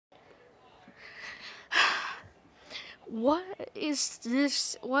What is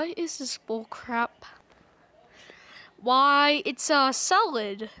this? What is this bull crap? Why, it's a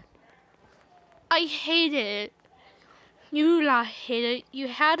salad. I hate it. You do not hate it. You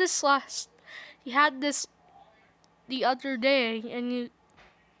had this the other day, and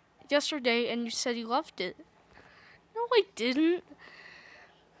yesterday, and you said you loved it. No, I didn't.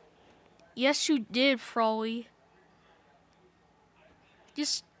 Yes, you did, fralwy.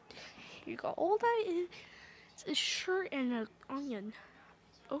 Just, you got all that is a shirt and an onion.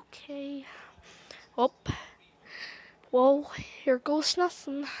 Okay. Oh. Well, here goes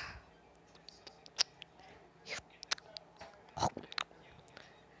nothing.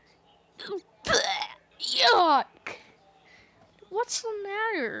 Yuck! What's the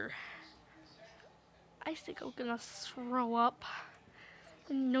matter? I think I'm gonna throw up.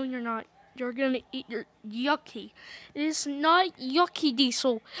 No, you're not. You're gonna eat your yucky. It is not yucky,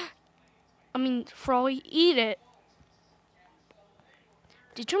 Diesel. I mean, fralwy, eat it.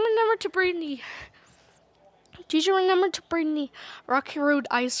 Did you remember to bring the Rocky Road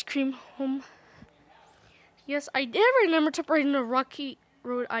ice cream home? Yes, I did remember to bring the Rocky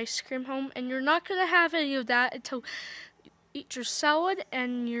Road ice cream home, and you're not gonna have any of that until you eat your salad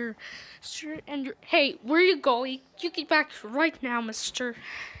and your shirt and your. Hey, where are you going? You get back right now, mister.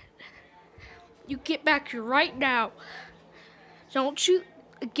 You get back here right now. Don't you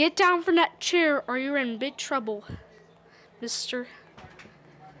get down from that chair or you're in big trouble, mister.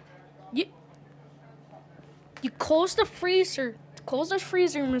 You close the freezer. Close the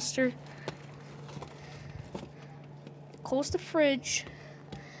freezer, mister. Close the fridge.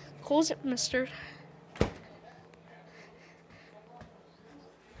 Close it, mister.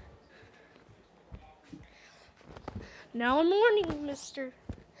 Now I'm warning you, mister.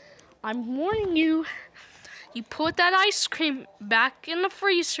 I'm warning you. You put that ice cream back in the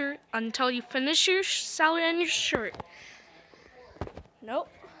freezer until you finish your salad and your shirt. Nope.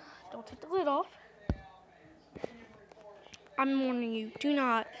 Don't take the lid off. I'm warning you. Do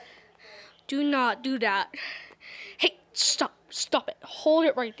not do that. Hey, stop it. Hold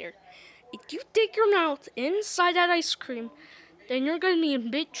it right there. If you stick your mouth inside that ice cream, then you're gonna be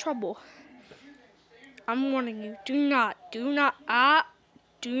in big trouble. I'm warning you. Do not do it.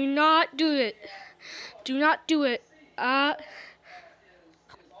 Do not do it.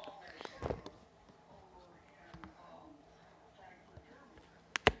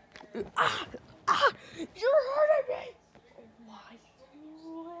 You're hurting me. Why?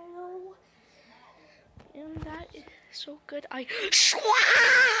 And that is so good. No,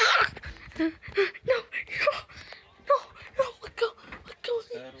 let go.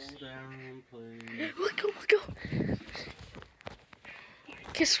 Settle down, please. Let go.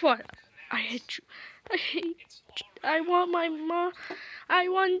 Guess what? I hate you. I want my mom. I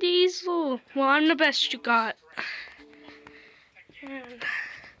want Diesel. Well, I'm the best you got. And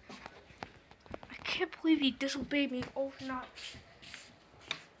I can't believe you disobeyed me over not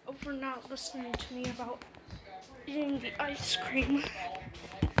listening to me about eating the ice cream.